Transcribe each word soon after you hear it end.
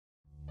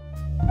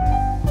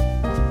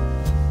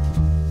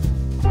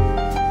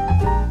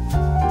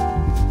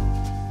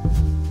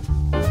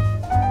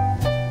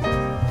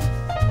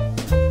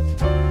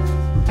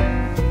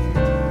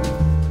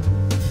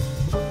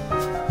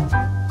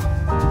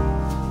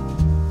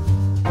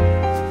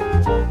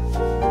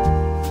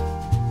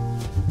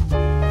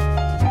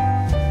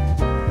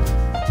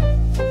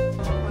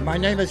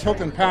name is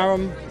Hilton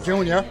Parham,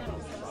 Jr.,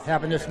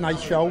 having this nice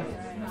show.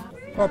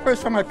 Well,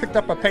 first time I picked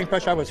up a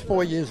paintbrush, I was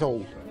 4 years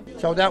old.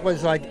 So that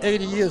was like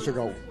 80 years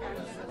ago.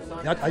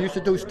 I used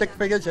to do stick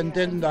figures and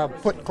then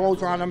put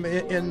clothes on them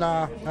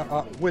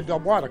with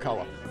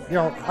watercolor. You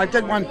know, I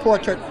did one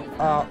portrait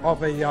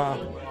of a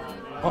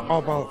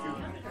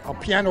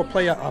piano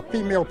player, a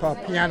female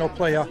piano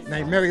player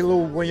named Mary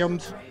Lou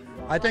Williams.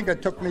 I think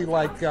it took me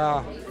like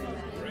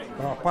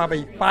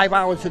probably 5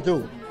 hours to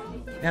do.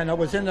 And it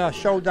was in a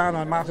show down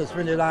on Martha's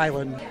Vineyard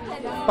Island.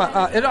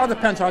 But it all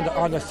depends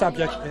on the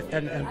subject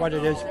and what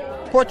it is.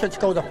 Portraits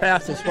go the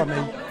fastest for me.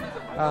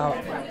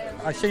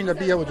 I seem to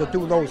be able to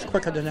do those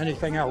quicker than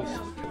anything else.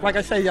 Like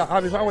I say, I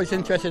was always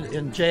interested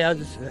in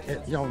jazz,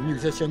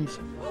 musicians.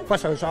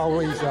 Plus, I was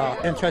always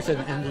interested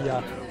in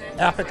the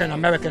African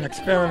American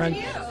experiment,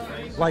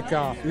 like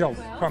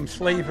from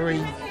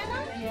slavery.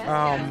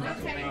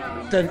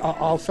 Then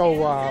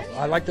also,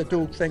 I like to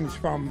do things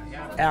from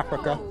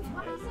Africa.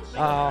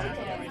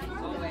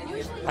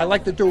 I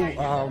like to do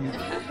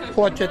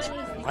portraits.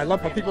 I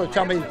love for people to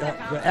tell me,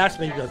 to ask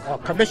me, to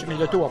commission me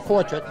to do a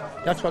portrait.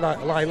 That's what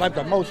I love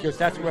the most, because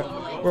that's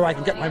where I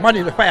can get my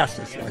money the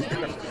fastest.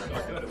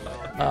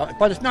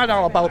 But it's not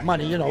all about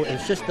money,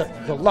 It's just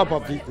the love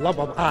of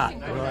art. You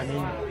know what I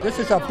mean? This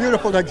is a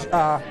beautiful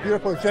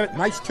exhibit,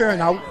 nice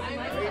turnout,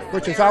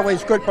 which is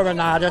always good for an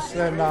artist,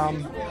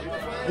 and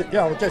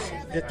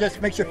it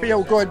just makes you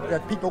feel good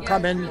that people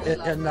come in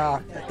and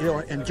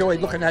enjoy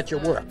looking at your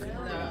work.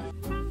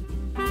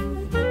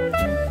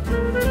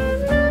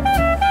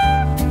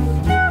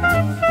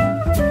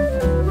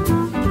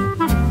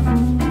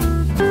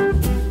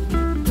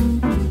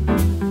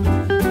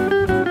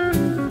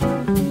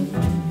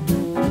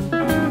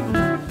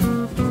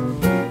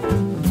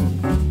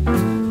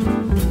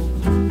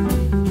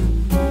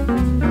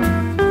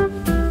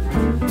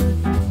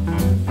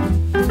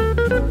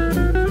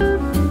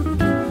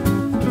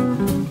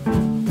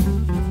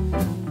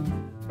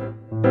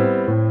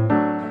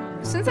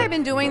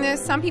 Doing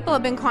this, some people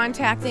have been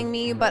contacting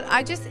me, but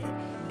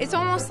it's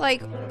almost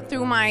like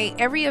through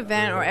every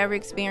event or every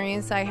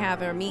experience I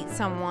have or meet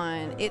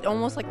someone, it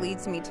almost like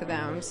leads me to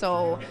them.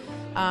 So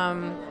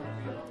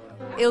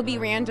it'll be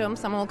random.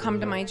 Someone will come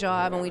to my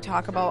job and we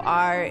talk about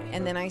art,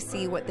 and then I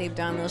see what they've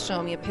done. They'll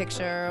show me a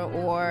picture,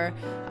 or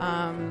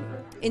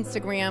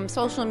Instagram,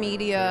 social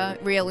media,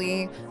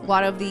 really. A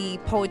lot of the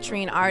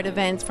poetry and art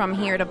events from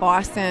here to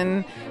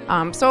Boston.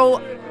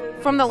 So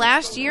from the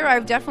last year,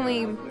 I've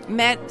definitely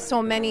met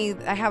so many.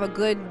 I have a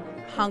good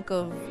hunk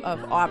of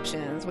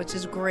options, which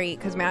is great,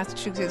 because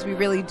Massachusetts, we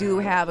really do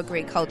have a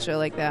great culture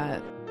like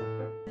that.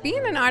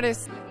 Being an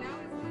artist,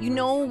 you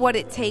know what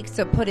it takes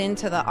to put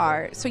into the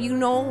art, so you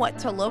know what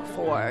to look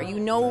for. You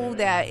know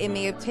that it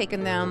may have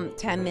taken them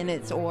 10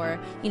 minutes or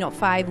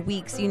 5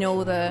 weeks. You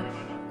know the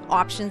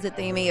options that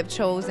they may have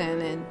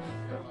chosen,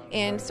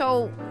 and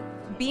so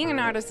being an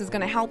artist is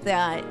going to help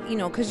that,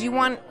 because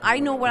I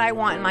know what I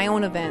want in my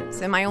own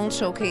events and my own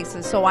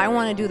showcases, so I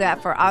want to do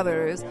that for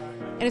others.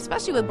 And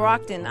especially with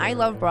Brockton, I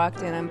love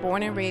Brockton. I'm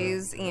born and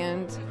raised,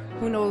 and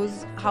who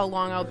knows how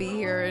long I'll be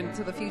here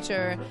into the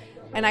future.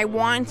 And I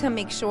want to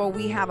make sure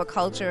we have a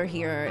culture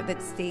here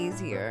that stays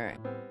here.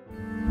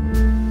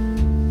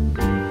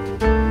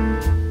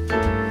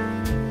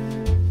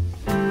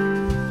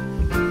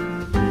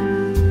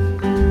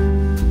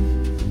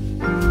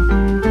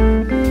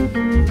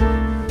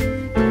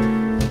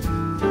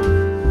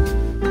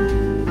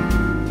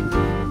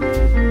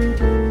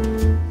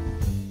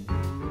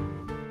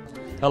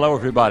 Hello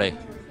everybody,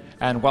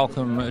 and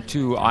welcome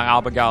to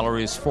IABA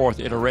Gallery's 4th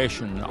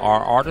iteration.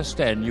 Our artist,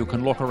 and you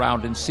can look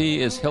around and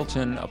see, is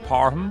Hilton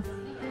Parham.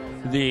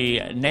 The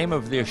name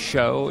of this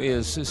show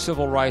is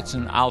Civil Rights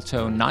and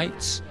Alto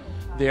Nights.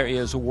 There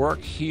is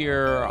work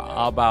here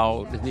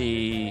about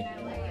the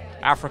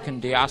African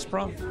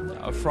diaspora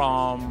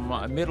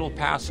from Middle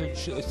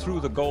Passage through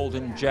the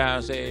Golden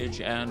Jazz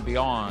Age and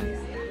beyond.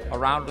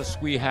 Around us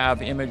we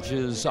have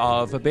images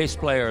of bass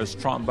players,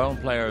 trombone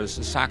players,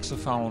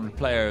 saxophone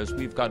players.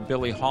 We've got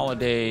Billie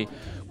Holiday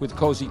with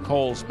Cozy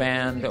Cole's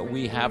band.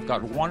 We have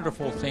got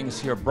wonderful things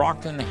here.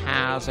 Brockton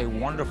has a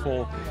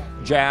wonderful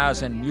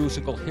jazz and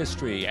musical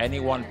history.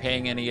 Anyone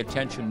paying any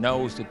attention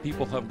knows that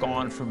people have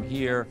gone from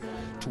here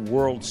to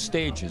world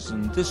stages,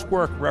 and this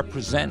work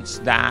represents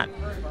that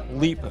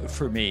leap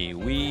for me.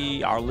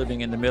 We are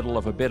living in the middle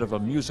of a bit of a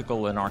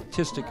musical and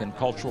artistic and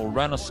cultural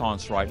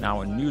renaissance right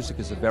now, and music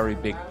is a very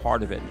big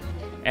part of it.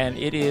 And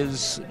it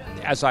is,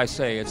 as I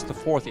say, it's the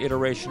 4th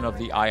iteration of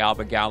the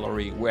IABA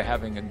Gallery. We're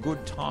having a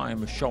good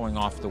time showing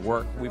off the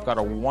work. We've got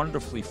a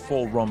wonderfully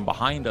full room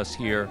behind us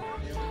here,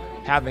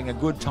 having a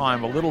good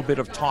time, a little bit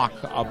of talk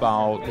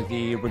about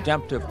the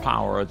redemptive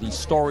power, the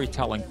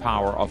storytelling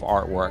power of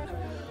artwork,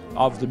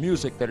 of the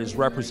music that is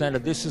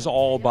represented. This is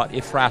all but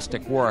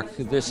ekphrastic work.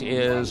 This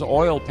is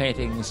oil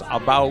paintings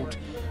about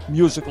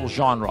musical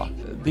genre.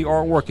 The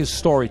artwork is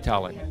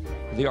storytelling.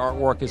 The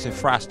artwork is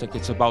ekphrastic.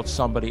 It's about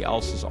somebody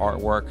else's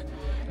artwork.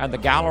 And the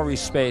gallery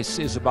space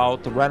is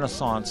about the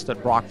renaissance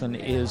that Brockton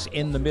is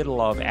in the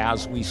middle of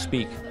as we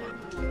speak.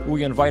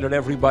 We invited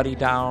everybody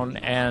down,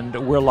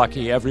 and we're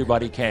lucky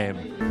everybody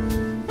came.